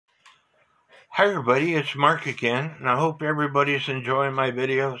Hi everybody, it's Mark again, and I hope everybody's enjoying my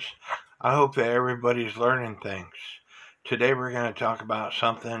videos. I hope that everybody's learning things. Today we're going to talk about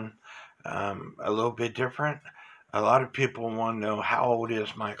something a little bit different. A lot of people want to know, how old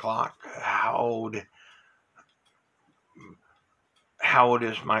is my clock? How old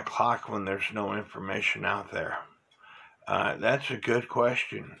is my clock when there's no information out there? That's a good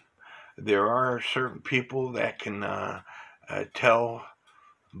question. There are certain people that can tell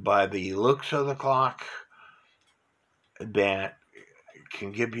by the looks of the clock, that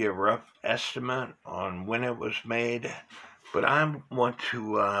can give you a rough estimate on when it was made, but I want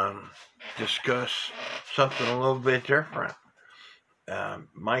to discuss something a little bit different.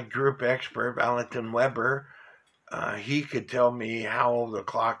 My group expert, Valentin Weber, he could tell me how old the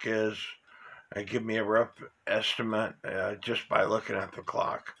clock is and give me a rough estimate just by looking at the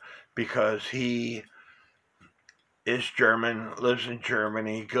clock, because he is German, lives in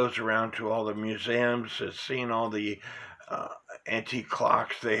Germany, goes around to all the museums, has seen all the antique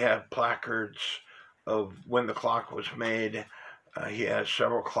clocks. They have placards of when the clock was made. He has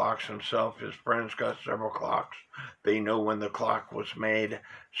several clocks himself. His friends got several clocks. They know when the clock was made.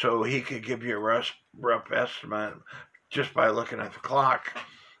 So he could give you a rough estimate just by looking at the clock.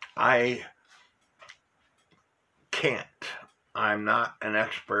 I can't. I'm not an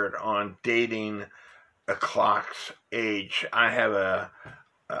expert on dating a clock's age. I have a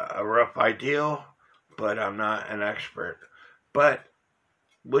rough idea, but I'm not an expert. But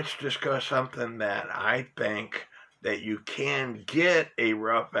let's discuss something that I think that you can get a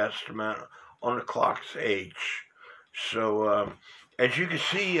rough estimate on a clock's age. So, as you can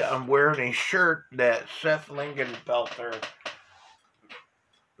see, I'm wearing a shirt that Seth Lingenfelter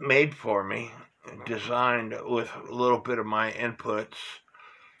made for me, designed with a little bit of my inputs.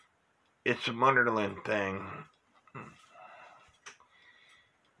 It's a Munderland thing.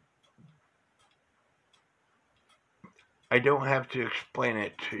 I don't have to explain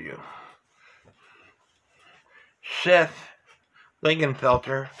it to you. Seth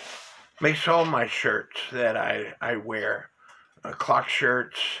Lingenfelter makes all my shirts that I wear. Clock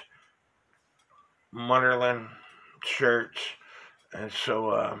shirts, Munderland shirts. And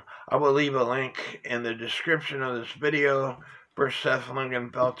so I will leave a link in the description of this video for Seth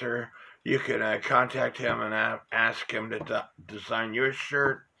Lingenfelter. You can contact him and ask him to design your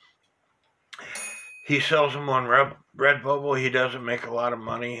shirt. He sells them on Redbubble. He doesn't make a lot of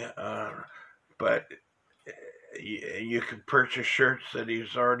money, but you can purchase shirts that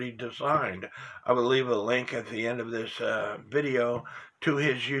he's already designed. I will leave a link at the end of this video to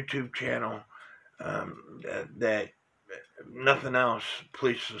his YouTube channel. That nothing else,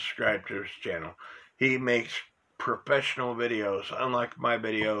 please subscribe to his channel. He makes professional videos. Unlike my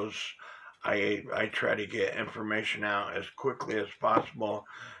videos, I try to get information out as quickly as possible,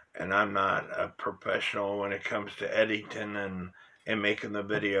 and I'm not a professional when it comes to editing and making the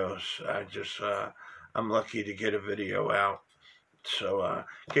videos. I'm lucky to get a video out. So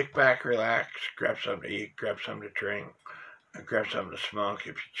kick back, relax, grab something to eat, grab something to drink, grab something to smoke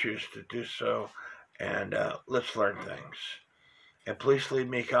if you choose to do so, and let's learn things. And please leave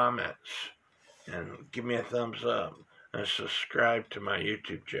me comments and give me a thumbs up and subscribe to my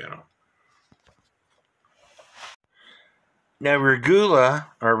YouTube channel. Now, regula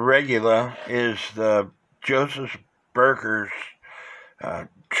is the Joseph Burger's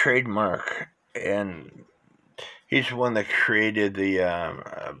trademark, and he's the one that created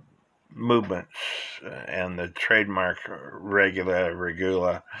the movements and the trademark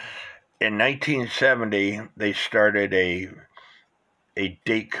regula. In 1970, they started a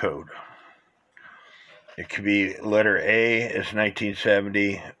date code. It could be letter A is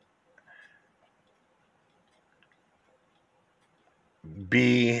 1970,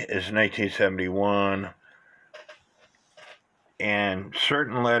 B is 1971, and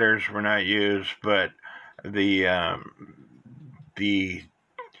certain letters were not used, but the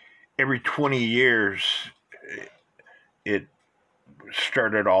every 20 years it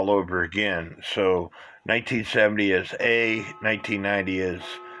started all over again. So 1970 is A, 1990 is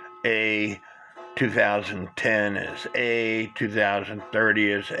A, 2010 is A,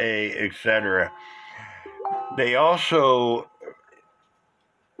 2030 is A, etc. They also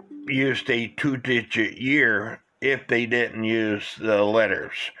used a 2-digit year if they didn't use the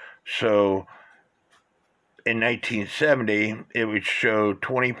letters. So in 1970, it would show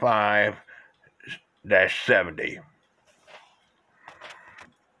 25-70.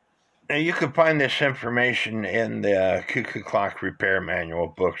 Now, you can find this information in the Cuckoo Clock Repair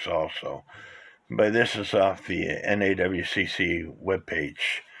Manual books also, but this is off the NAWCC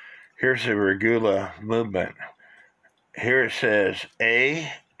webpage. Here's the regula movement. Here it says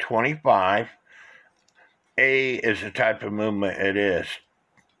A, 25, A is the type of movement it is.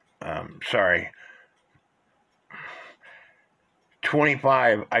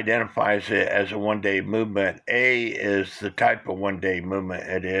 25 identifies it as a one-day movement. A is the type of one-day movement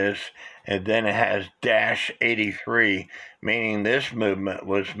it is. And then it has -83, meaning this movement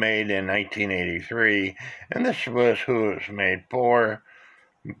was made in 1983. And this was who it was made for.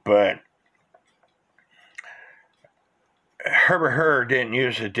 But Herbert Hur didn't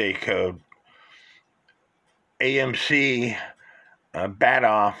use a day code. AMC,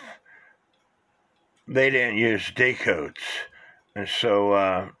 Badoff, they didn't use day codes. And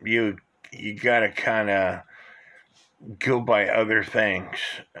so you got to kind of go by other things.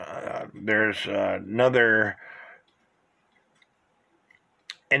 There's another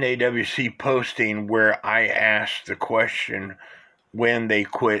NAWC posting where I asked the question when they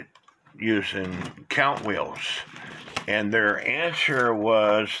quit using count wheels. And their answer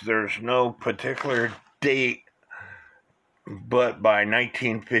was there's no particular date, but by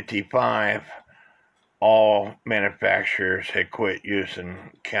 1955, all manufacturers had quit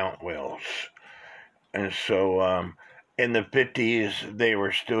using count wheels. And so in the 50s, they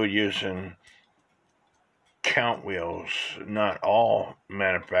were still using count wheels. Not all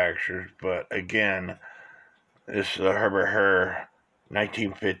manufacturers, but again, this is a Herbert Hur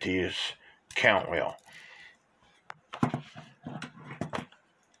 1950s count wheel.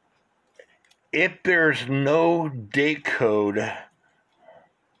 If there's no date code,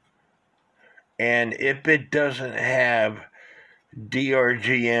 and if it doesn't have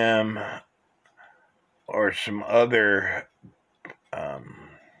DRGM or some other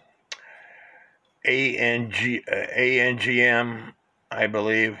ANGM, I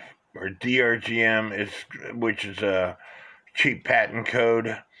believe, or DRGM, which is a cheap patent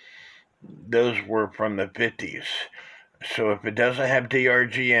code, those were from the 50s. So if it doesn't have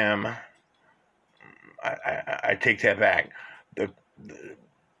DRGM, I take that back.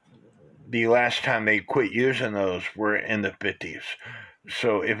 The last time they quit using those were in the 50s.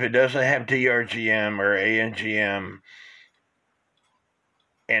 So if it doesn't have DRGM or ANGM,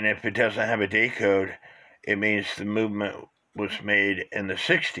 and if it doesn't have a day code, it means the movement was made in the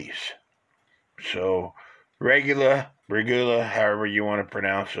 60s. So Regula, however you want to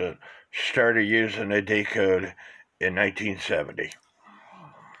pronounce it, started using a day code in 1970.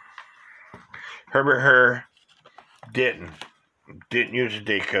 Herbert Hur didn't use a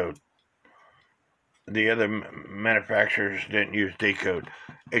day code. The other manufacturers didn't use day code,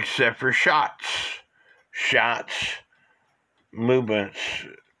 except for shots. Shots movements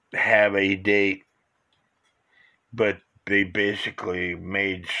have a date, but they basically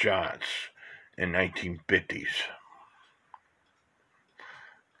made shots in 1950s.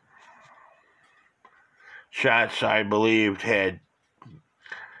 Shots, I believed, had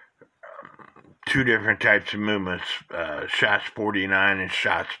two different types of movements, shots 49 and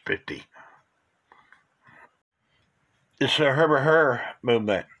shots 50. It's a Herbert Hur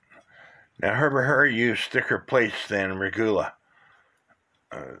movement. Now, Herbert Hur used thicker plates than Regula.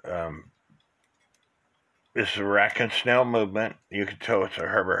 It's a rack and snail movement. You can tell it's a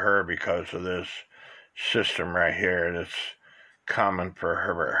Herbert Hur because of this system right here that's common for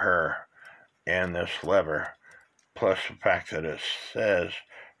Herbert Hur and this lever, plus the fact that it says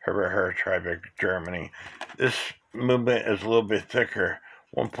Herbert Hur Tribeca, Germany. This movement is a little bit thicker,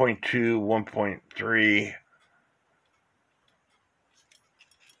 1.2, 1.3.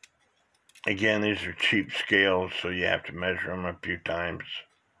 Again, these are cheap scales, so you have to measure them a few times.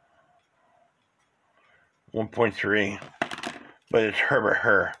 1.3, but it's Herbert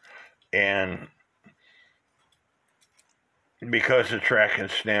Hur, and because it's rack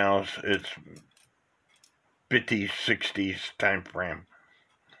and snails, it's 50s, 60s time frame.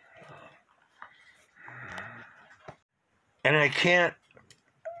 And I can't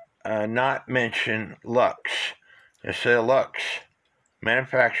not mention Lux. It's a Lux,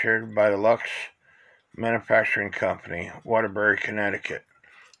 manufactured by the Lux Manufacturing Company, Waterbury, Connecticut.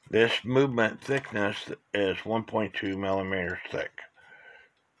 This movement thickness is 1.2 millimeters thick,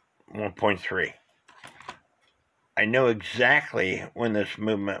 1.3. I know exactly when this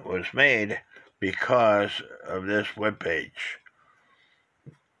movement was made because of this webpage.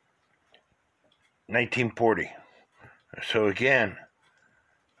 1940. So again,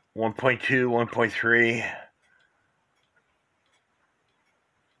 1.2, 1.3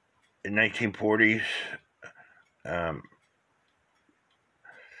 in 1940s. And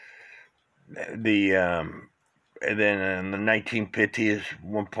then in the 1950s,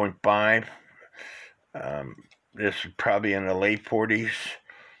 1.5. This is probably in the late 40s.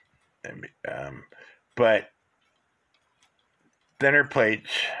 But thinner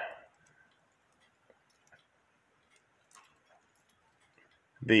plates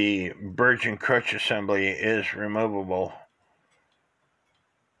The virgin crutch assembly is removable.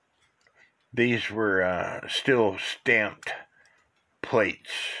 These were still stamped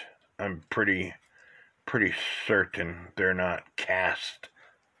plates. I'm pretty certain they're not cast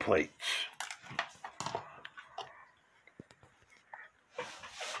plates.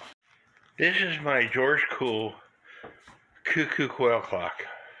 This is my George Cool cuckoo quail clock.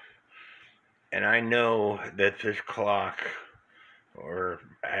 And I know that this clock, or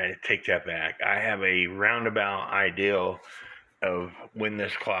I take that back, I have a roundabout idea of when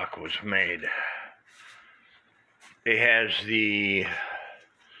this clock was made. It has the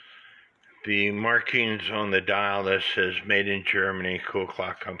markings on the dial that says made in Germany, Cool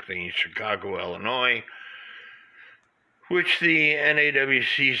Clock Company, Chicago, Illinois, which the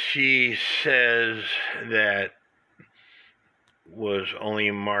NAWCC says that was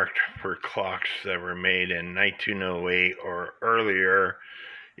only marked for clocks that were made in 1908 or earlier,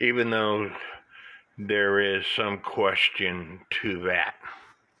 even though there is some question to that.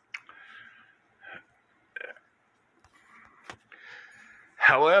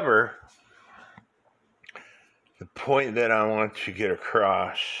 However, the point that I want to get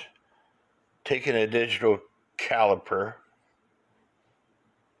across, taking a digital caliper,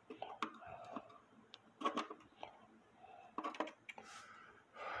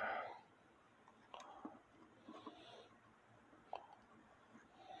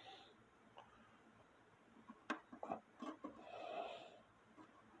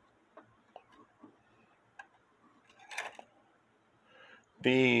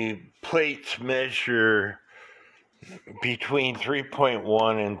 the plates measure between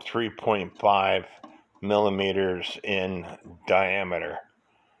 3.1 and 3.5 millimeters in diameter.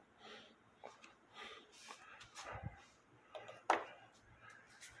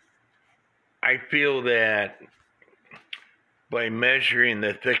 I feel that by measuring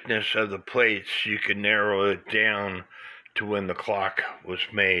the thickness of the plates, you can narrow it down to when the clock was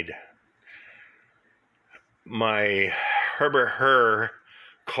made. My Herbert Hur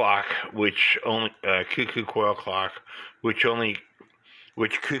clock, which only cuckoo quail clock, which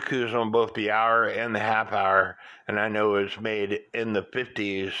cuckoos on both the hour and the half hour, and I know it was made in the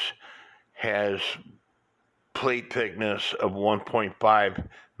 50s, has plate thickness of 1.5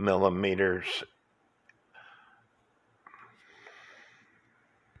 millimeters.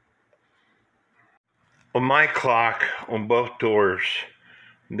 On my clock, on both doors,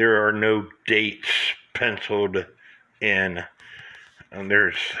 there are no dates penciled in. And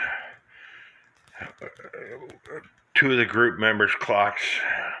there's two of the group members' clocks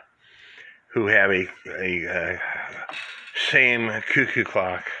who have a same cuckoo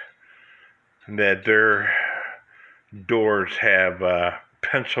clock, that their doors have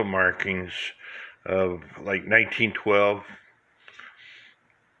pencil markings of like 1912,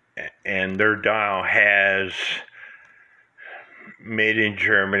 and their dial has made in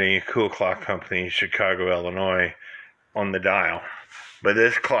Germany, Cool Clock Company, Chicago, Illinois on the dial. But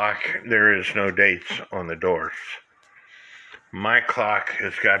this clock, there is no dates on the doors. My clock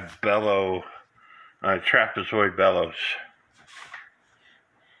has got trapezoid bellows.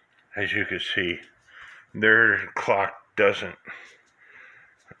 As you can see, their clock doesn't.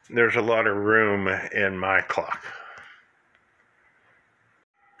 There's a lot of room in my clock.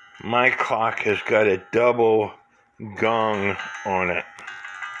 My clock has got a double gong on it.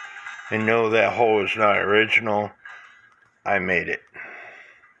 I know that hole is not original. I made it.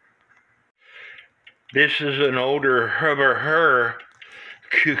 This is an older Herbert Hur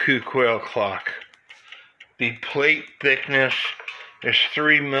cuckoo quail clock. The plate thickness is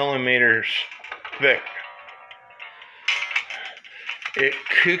 3 millimeters thick. It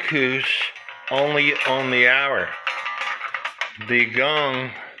cuckoos only on the hour. The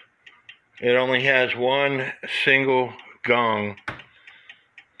gong, it only has one single gong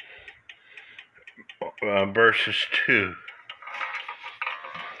versus two.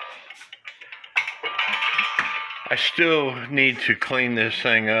 I still need to clean this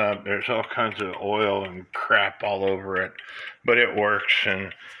thing up. There's all kinds of oil and crap all over it, but it works,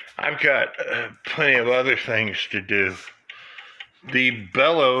 and I've got plenty of other things to do. The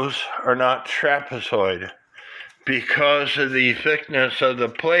bellows are not trapezoid. Because of the thickness of the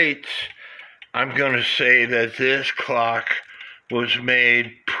plates, I'm going to say that this clock was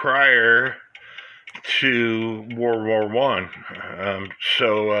made prior to World War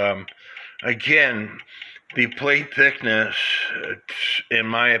I. Again, the plate thickness, in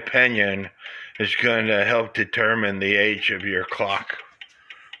my opinion, is going to help determine the age of your clock.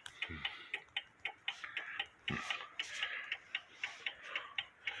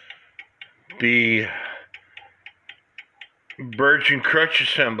 bridge and crutch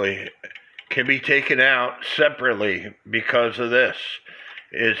assembly can be taken out separately because of this.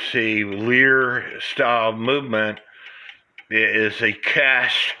 It's a Lear style movement. It is a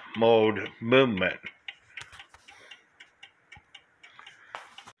cast mode movement.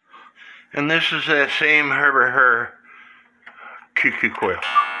 And this is that same Her cuckoo coil.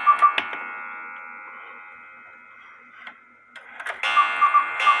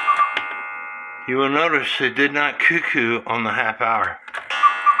 You will notice it did not cuckoo on the half hour.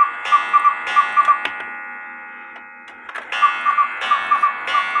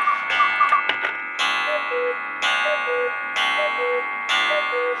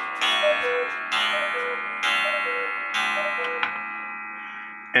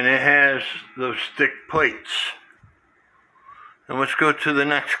 And it has those thick plates. And let's go to the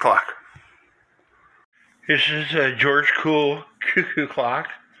next clock. This is a George Cool cuckoo clock.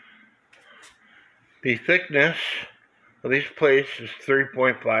 The thickness of these plates is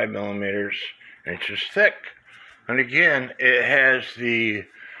 3.5 millimeters inches thick. And again, it has the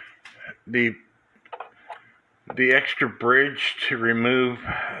extra bridge to remove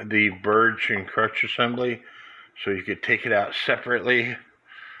the bridge and crutch assembly, so you could take it out separately.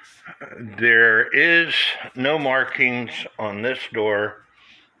 There is no markings on this door.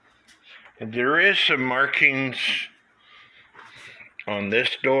 And there is some markings on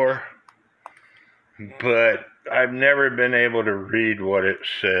this door, but I've never been able to read what it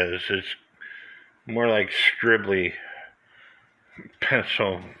says. It's more like scribbly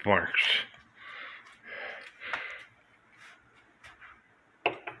pencil marks.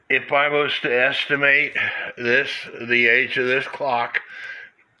 If I was to estimate the age of this clock,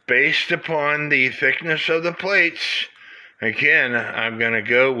 based upon the thickness of the plates, again, I'm going to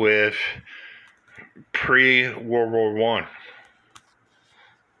go with pre-World War I.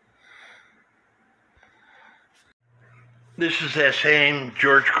 This is that same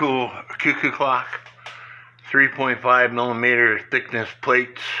George Cool cuckoo clock, 3.5 millimeter thickness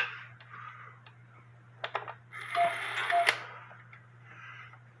plates.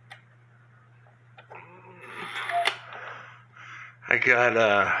 I got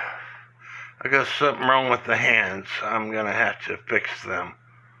something wrong with the hands. I'm gonna have to fix them.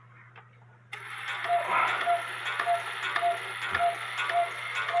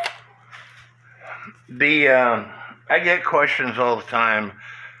 I get questions all the time.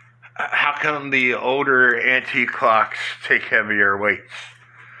 How come the older antique clocks take heavier weights?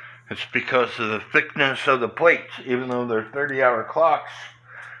 It's because of the thickness of the plates. Even though they're 30-hour clocks,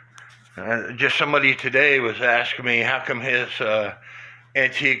 just somebody today was asking me how come his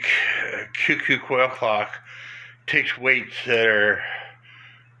antique cuckoo coil clock takes weights that are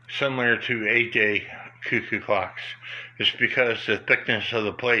similar to 8-day cuckoo clocks. It's because the thickness of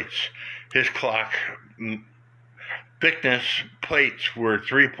the plates. His clock thickness plates were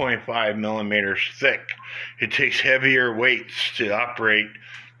 3.5 millimeters thick. It takes heavier weights to operate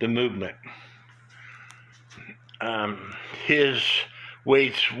the movement. His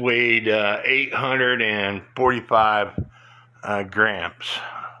weights weighed 845 grams.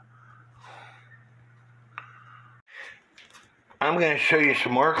 I'm going to show you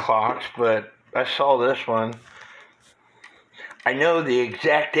some more clocks, but I saw this one. I know the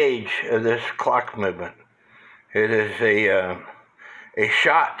exact age of this clock movement. It is a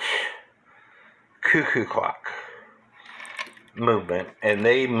Schatz cuckoo clock movement, and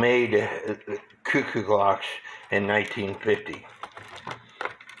they made cuckoo clocks in 1950.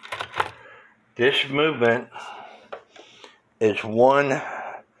 This movement is 1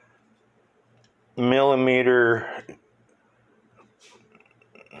 millimeter,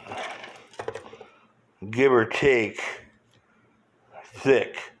 give or take,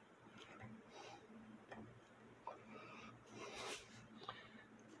 thick.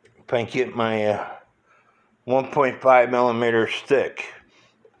 If I get my 1.5 millimeters thick,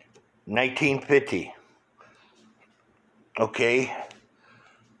 1950. Okay.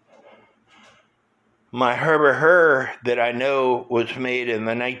 My Her that I know was made in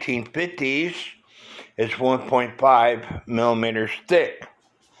the 1950s is 1.5 millimeters thick.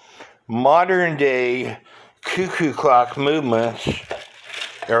 Modern day cuckoo clock movements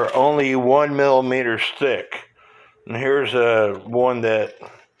are only 1 millimeter thick. And here's one that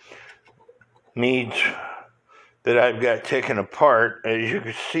I've got taken apart. As you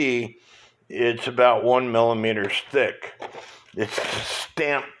can see, it's about 1 millimeter thick. It's a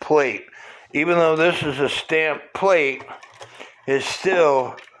stamped plate. Even though this is a stamped plate, it's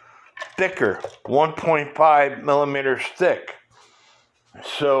still thicker, 1.5 millimeters thick.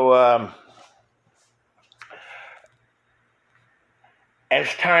 So, as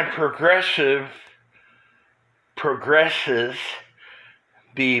time progresses, progresses,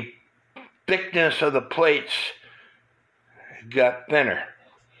 the thickness of the plates got thinner.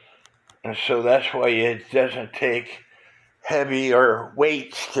 And so that's why it doesn't take heavier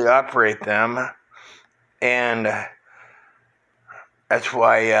weights to operate them. And that's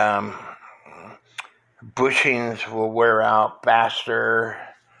why bushings will wear out faster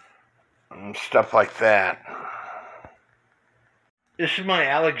and stuff like that. This is my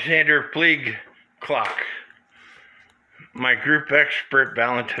Alexander Flieg clock. My group expert,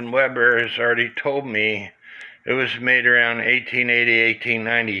 Valentin Weber, has already told me it was made around 1880,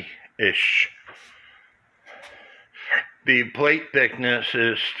 1890-ish. The plate thickness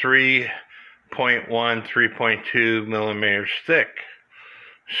is 3.1, 3.2 millimeters thick.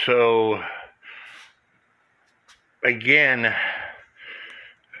 So, again,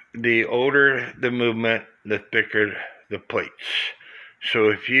 the older the movement, the thicker the plates. So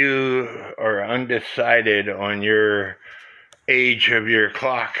if you are undecided on your age of your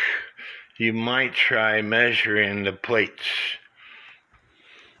clock, you might try measuring the plates.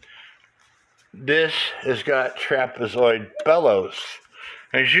 This has got trapezoid bellows.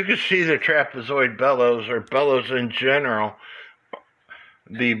 As you can see, the trapezoid bellows, or bellows in general,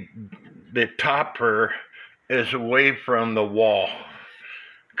 the topper is away from the wall.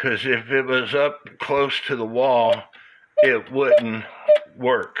 Because if it was up close to the wall, it wouldn't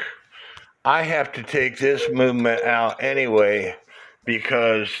work. I have to take this movement out anyway,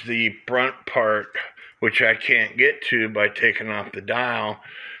 because the front part, which I can't get to by taking off the dial,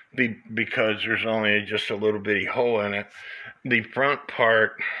 because there's only just a little bitty hole in it, the front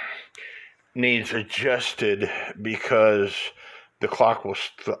part needs adjusted because the clock will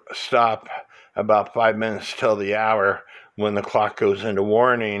stop about 5 minutes till the hour when the clock goes into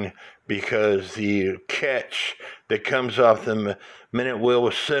warning, because the catch that comes off the minute wheel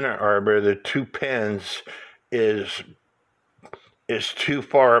with center arbor, the two pins, is too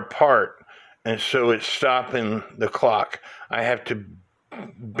far apart, and so it's stopping the clock. I have to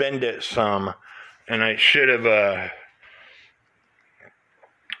bend it some, and I should have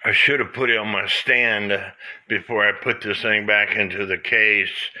put it on my stand before I put this thing back into the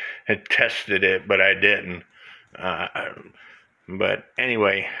case and tested it, but I didn't. But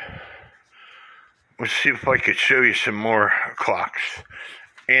anyway, let's see if I could show you some more clocks.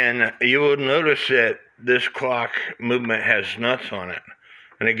 And you will notice that this clock movement has nuts on it.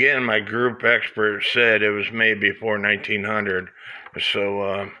 And again, my group expert said it was made before 1900.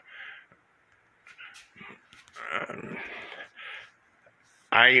 So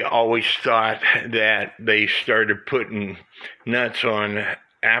I always thought that they started putting nuts on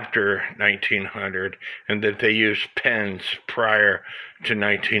after 1900, and that they used pens prior to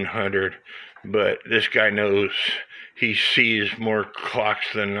 1900. But this guy knows, he sees more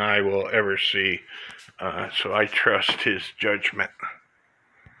clocks than I will ever see. So I trust his judgment.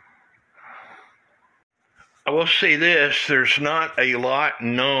 I will say this, there's not a lot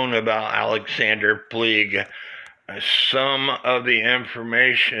known about Alexander Flieg. Some of the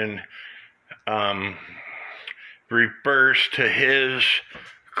information refers to his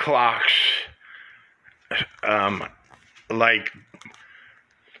clocks, like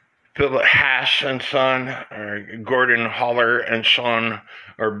Philip Haas and Son, or Gordon Holler and Son,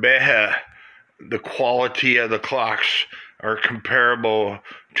 or Behe. The quality of the clocks are comparable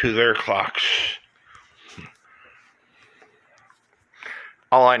to their clocks.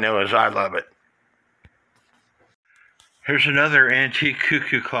 All I know is I love it. Here's another antique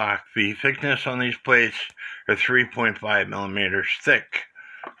cuckoo clock. The thickness on these plates are 3.5 millimeters thick.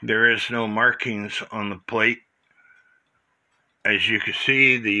 There is no markings on the plate. As you can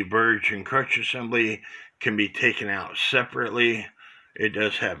see, the verge and crutch assembly can be taken out separately. It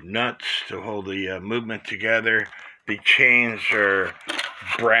does have nuts to hold the movement together. The chains are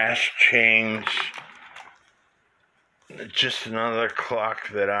brass chains. Just another clock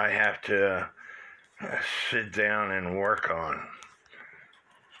that I have to sit down and work on.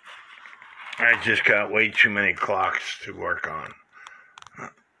 I just got way too many clocks to work on.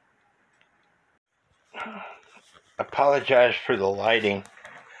 Apologize for the lighting.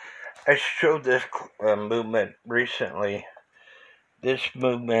 I showed this movement recently. This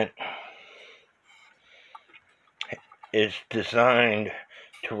movement is designed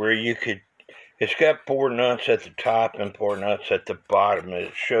to where you could, it's got 4 nuts at the top and 4 nuts at the bottom.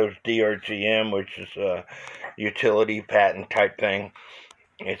 It shows DRGM, which is a utility patent type thing.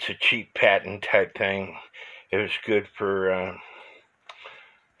 It's a cheap patent type thing. It was good for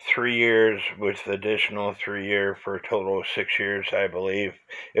 3 years, with additional 3 years for a total of 6 years, I believe,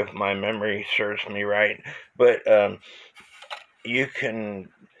 if my memory serves me right. But you can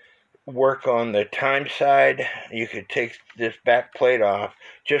work on the time side, you could take this back plate off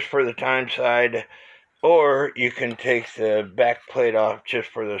just for the time side, or you can take the back plate off just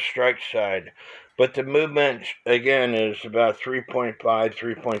for the strike side. But the movement, again, is about 3.5,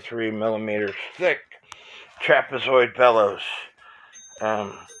 3.3 millimeters thick trapezoid bellows.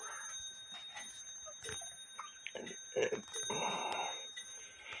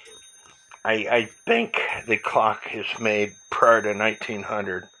 I think the clock is made prior to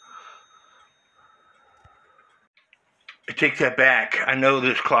 1900. I take that back. I know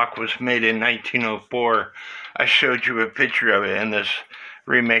this clock was made in 1904. I showed you a picture of it in this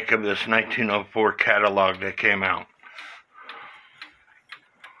remake of this 1904 catalog that came out.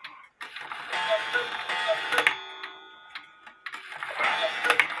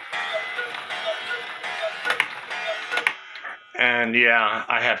 And yeah,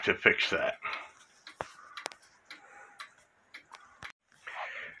 I have to fix that.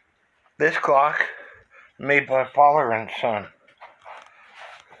 This clock, made by Father and Son.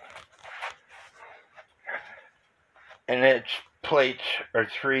 And its plates are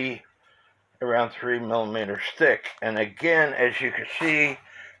around 3 millimeters thick. And again, as you can see,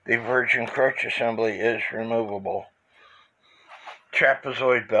 the virgin crutch assembly is removable.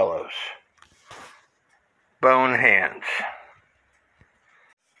 Trapezoid bellows. Bone hands.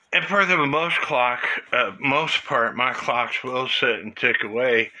 And for the most part, my clocks will sit and tick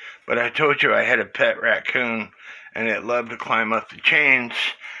away. But I told you I had a pet raccoon, and it loved to climb up the chains.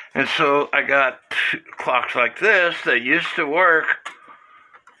 And so I got clocks like this that used to work,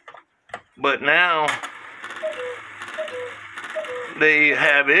 but now they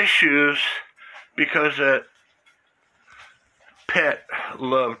have issues because that pet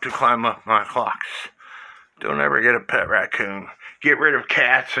loved to climb up my clocks. Don't ever get a pet raccoon. Get rid of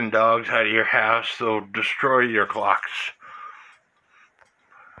cats and dogs out of your house. They'll destroy your clocks.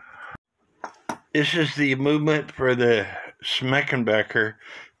 This is the movement for the Schmeckenbecker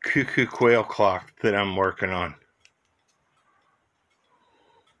cuckoo quail clock that I'm working on.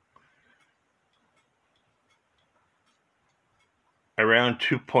 Around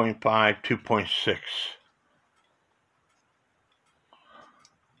 2.5, 2.6.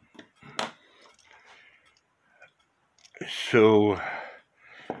 So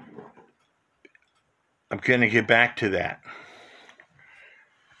I'm going to get back to that.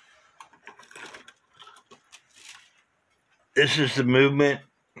 This is the movement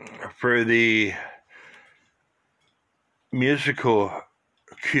for the musical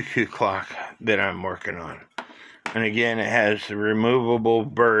cuckoo clock that I'm working on. And again, it has the removable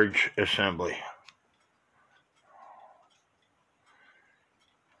burge assembly.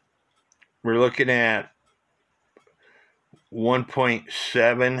 We're looking at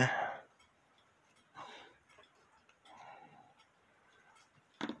 1.7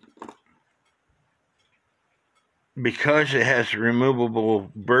 because it has a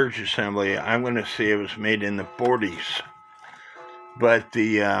removable burge assembly. I'm going to say it was made in the 40s, but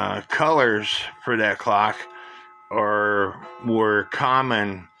the colors for that clock were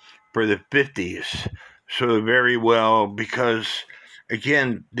common for the 50s, so very well, because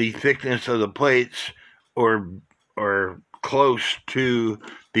again, the thickness of the plates or close to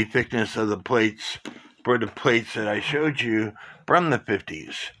the thickness of the plates for the plates that I showed you from the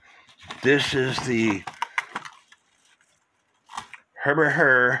 50s. This is the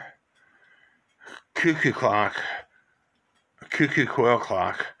Herbert cuckoo clock, cuckoo quail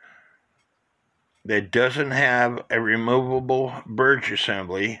clock that doesn't have a removable burge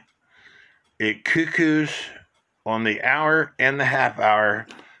assembly. It cuckoos on the hour and the half hour,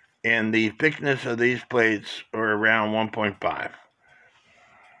 and the thickness of these plates are around 1.5.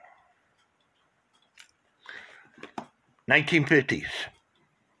 1950s.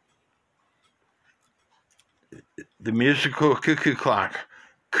 The musical cuckoo clock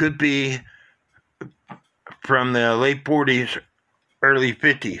could be from the late 40s, early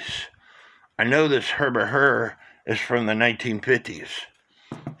 50s. I know this Herbert is from the 1950s.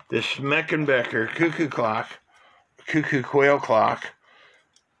 This Schmeckenbecker cuckoo clock, cuckoo quail clock,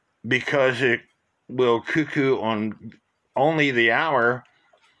 because it will cuckoo on only the hour,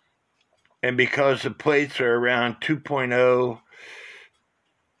 and because the plates are around 2.0,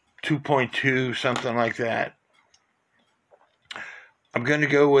 2.2, something like that. I'm going to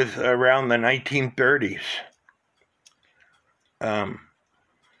go with around the 1930s.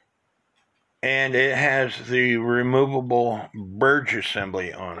 And it has the removable burge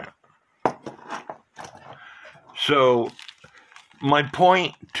assembly on it. So my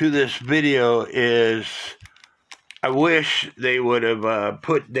point to this video is I wish they would have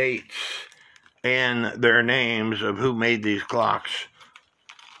put dates and their names of who made these clocks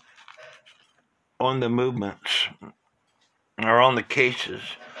on the movements or on the cases.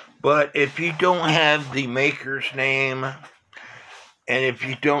 But if you don't have the maker's name, and if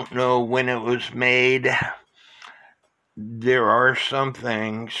you don't know when it was made, there are some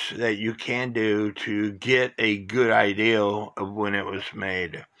things that you can do to get a good idea of when it was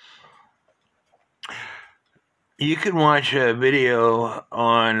made. You can watch a video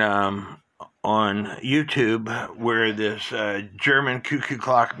on YouTube where this German cuckoo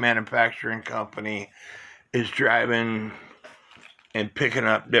clock manufacturing company is driving and picking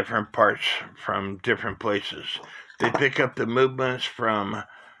up different parts from different places. They pick up the movements from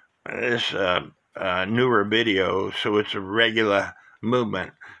this newer video, so it's a regular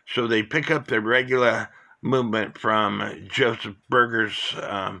movement. So they pick up the regular movement from Joseph Berger's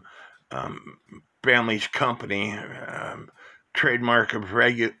family's company, trademark of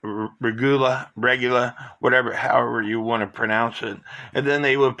regula, whatever, however you want to pronounce it. And then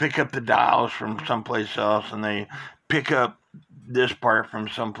they will pick up the dials from someplace else, and they pick up this part from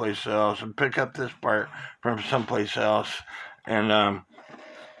someplace else, and pick up this part from someplace else. And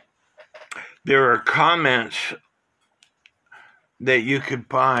there are comments that you could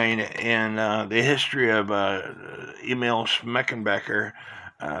find in the history of Emil Schmeckenbecker.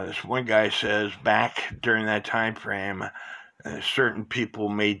 This one guy says back during that time frame, certain people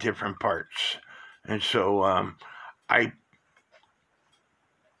made different parts. And so I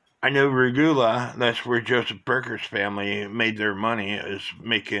know Regula, that's where Joseph Berger's family made their money, is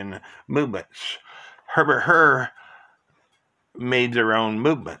making movements. Herbert Herr made their own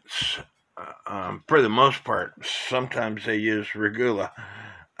movements. For the most part, sometimes they use Regula.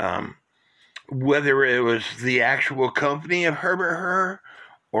 Whether it was the actual company of Herbert Herr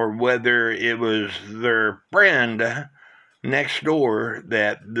or whether it was their friend next door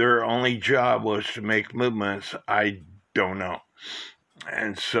that their only job was to make movements, I don't know.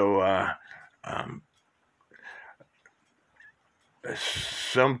 And so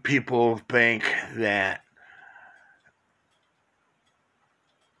some people think that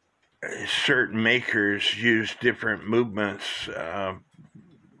certain makers use different movements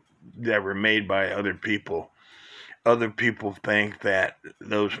that were made by other people. Other people think that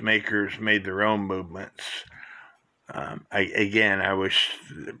those makers made their own movements. I wish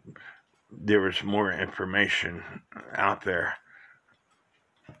there was more information out there.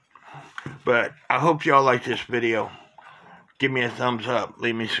 But I hope y'all like this video. Give me a thumbs up,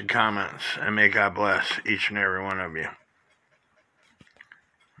 leave me some comments, and may God bless each and every one of you.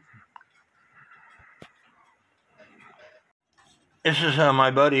 This is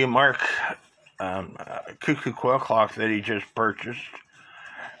my buddy Mark cuckoo quail clock that he just purchased.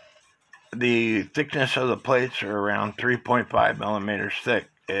 The thickness of the plates are around 3.5 millimeters thick.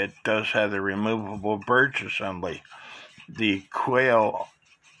 It does have the removable birch assembly. The cuckoo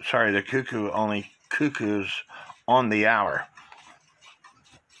only cuckoos on the hour.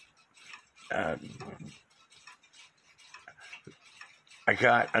 I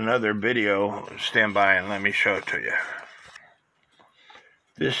got another video. Stand by and let me show it to you.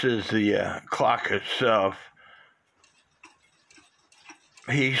 This is the clock itself.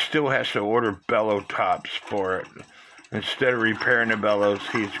 He still has to order bellow tops for it. Instead of repairing the bellows,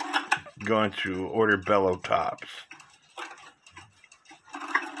 he's going to order bellow tops.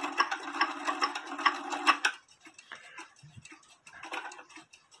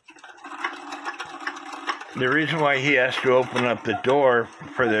 The reason why he has to open up the door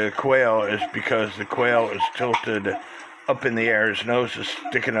for the quail is because the quail is tilted up in the air. His nose is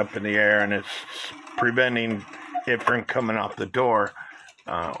sticking up in the air, and it's preventing it from coming off the door.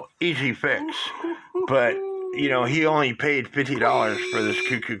 Easy fix. But, you know, he only paid $50 for this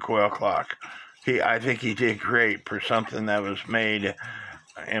cuckoo quail clock. I think he did great for something that was made,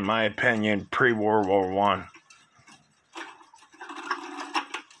 in my opinion, pre-World War I.